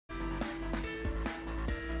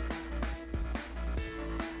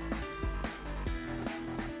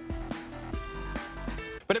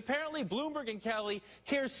But apparently Bloomberg and Kelly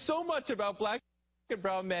care so much about black and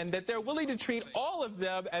brown men that they're willing to treat all of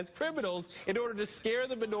them as criminals in order to scare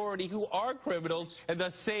the minority who are criminals and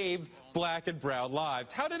thus save black and brown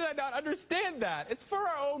lives. How did I not understand that? It's for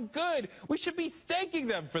our own good. We should be thanking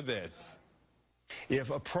them for this. If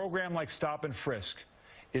a program like Stop and Frisk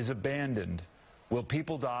is abandoned, will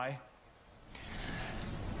people die?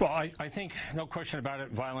 Well, I think, no question about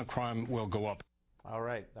it, violent crime will go up. All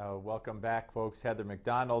right. Welcome back, folks. Heather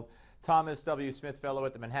McDonald. Thomas W. Smith Fellow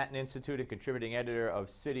at the Manhattan Institute and contributing editor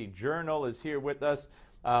of City Journal is here with us.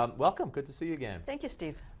 Welcome. Good to see you again. Thank you,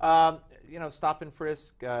 Steve. You know, Stop and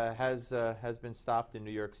Frisk has been stopped in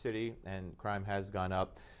New York City, and crime has gone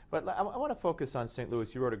up. But I want to focus on St.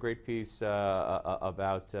 Louis. You wrote a great piece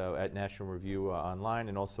about at National Review Online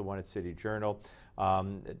and also one at City Journal,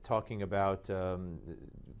 talking about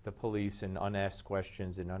the police and unasked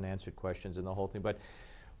questions and unanswered questions and the whole thing. But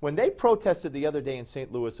when they protested the other day in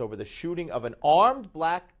St. Louis over the shooting of an armed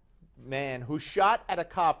black man who shot at a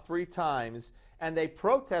cop 3 times, and they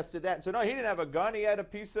protested that and said, no, he didn't have a gun, he had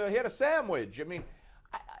a sandwich. I mean,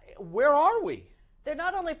 where are we? They're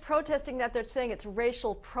not only protesting that, they're saying it's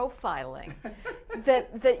racial profiling.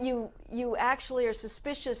 that you actually are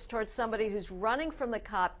suspicious towards somebody who's running from the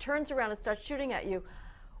cop, turns around and starts shooting at you.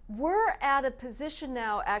 We're at a position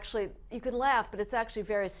now, actually, you can laugh, but it's actually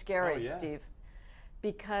very scary, Steve.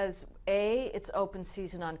 Because A, it's open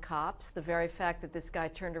season on cops. The very fact that this guy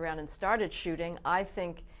turned around and started shooting, I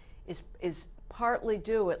think, is partly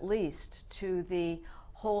due, at least, to the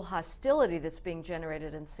whole hostility that's being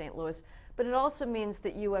generated in St. Louis. But it also means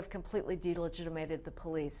that you have completely delegitimated the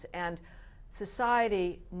police. And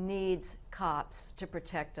society needs cops to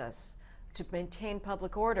protect us, to maintain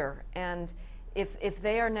public order. And if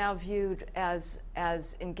they are now viewed as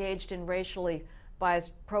engaged in racially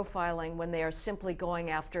biased profiling when they are simply going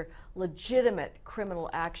after legitimate criminal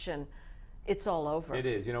action, it's all over. It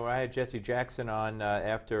is. You know, I had Jesse Jackson on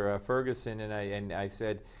after Ferguson, and I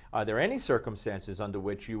said, are there any circumstances under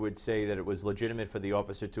which you would say that it was legitimate for the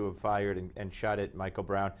officer to have fired and shot at Michael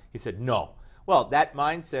Brown? He said, no. Well, that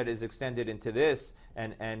mindset is extended into this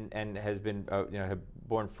and has been you know, have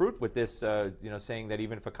borne fruit with this you know, saying that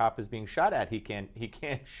even if a cop is being shot at, he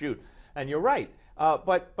can't shoot. And you're right.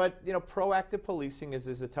 But you know, proactive policing,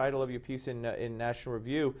 is the title of your piece in National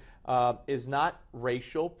Review, is not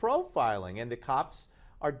racial profiling, and the cops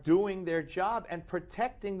are doing their job and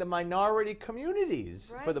protecting the minority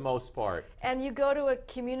communities for the most part. And you go to a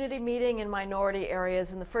community meeting in minority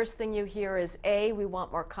areas, and the first thing you hear is A, we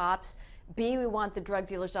want more cops. B, we want the drug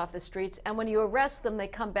dealers off the streets. And when you arrest them, they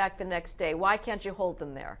come back the next day. Why can't you hold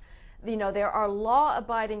them there? You know, there are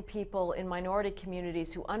law-abiding people in minority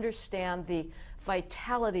communities who understand the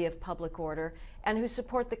vitality of public order and who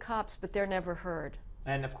support the cops, but they're never heard.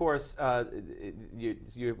 And of course,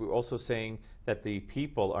 you're also saying that the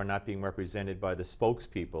people are not being represented by the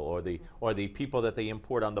spokespeople or the people that they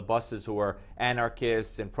import on the buses who are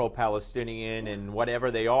anarchists and pro-Palestinian and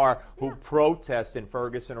whatever they are, who protest in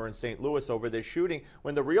Ferguson or in St. Louis over this shooting,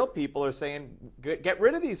 when the real people are saying, get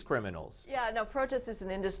rid of these criminals. Yeah, no, protest is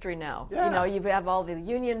an industry now. Yeah. You know, you have all the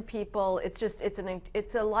union people. It's just,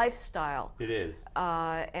 it's a lifestyle. It is.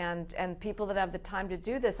 And people that have the time to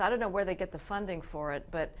do this, I don't know where they get the funding for it,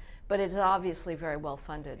 but it's obviously very well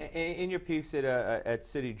funded. In your piece at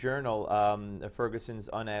City Journal, Ferguson's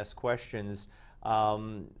Unasked Questions,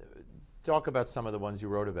 talk about some of the ones you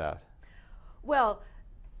wrote about. Well,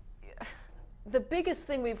 the biggest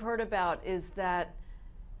thing we've heard about is that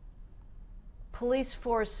police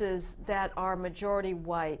forces that are majority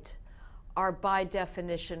white are by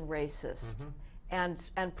definition racist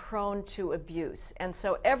and prone to abuse. And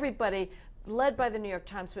so everybody, led by the New York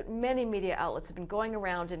Times, but many media outlets have been going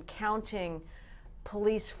around and counting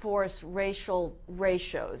police force racial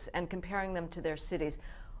ratios and comparing them to their cities.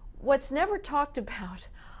 What's never talked about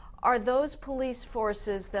are those police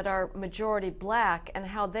forces that are majority black and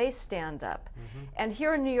how they stand up. And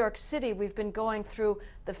here in New York City, we've been going through,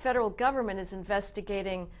 the federal government is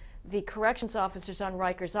investigating the corrections officers on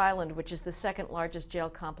Rikers Island, which is the second largest jail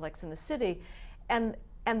complex in the city.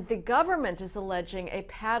 And the government is alleging a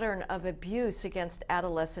pattern of abuse against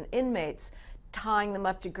adolescent inmates, tying them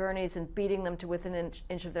up to gurneys and beating them to within an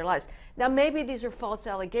inch of their lives. Now, maybe these are false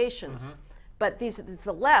allegations, but it's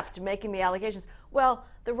the left making the allegations. Well,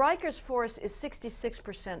 the Rikers force is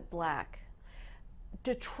 66% black.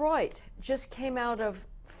 Detroit just came out of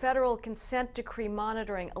federal consent decree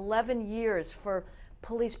monitoring 11 years for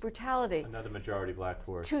police brutality. Another majority black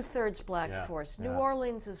force. 2/3 black force. New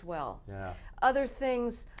Orleans as well. Other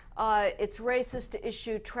things, it's racist to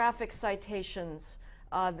issue traffic citations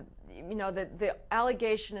you know, the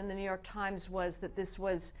allegation in the New York Times was that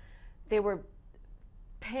they were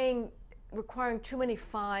requiring too many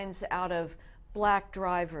fines out of black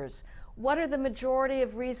drivers. What are the majority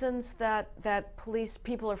of reasons that police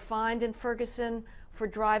people are fined in Ferguson for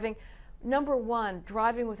driving? Number one,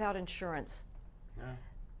 driving without insurance. Yeah.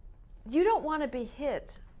 You don't want to be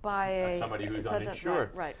hit by somebody who's uninsured.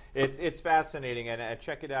 Right. It's fascinating, and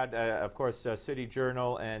check it out. Of course, City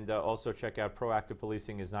Journal, and also check out Proactive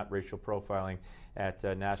Policing is Not Racial Profiling at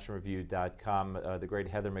nationalreview.com. The great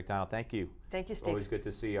Heather McDonald. Thank you. Thank you, Steve. Always good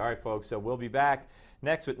to see you. All right, folks. So we'll be back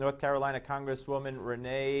next with North Carolina Congresswoman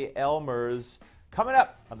Renee Elmers coming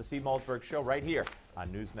up on the Steve Malzberg Show right here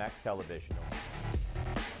on Newsmax Television.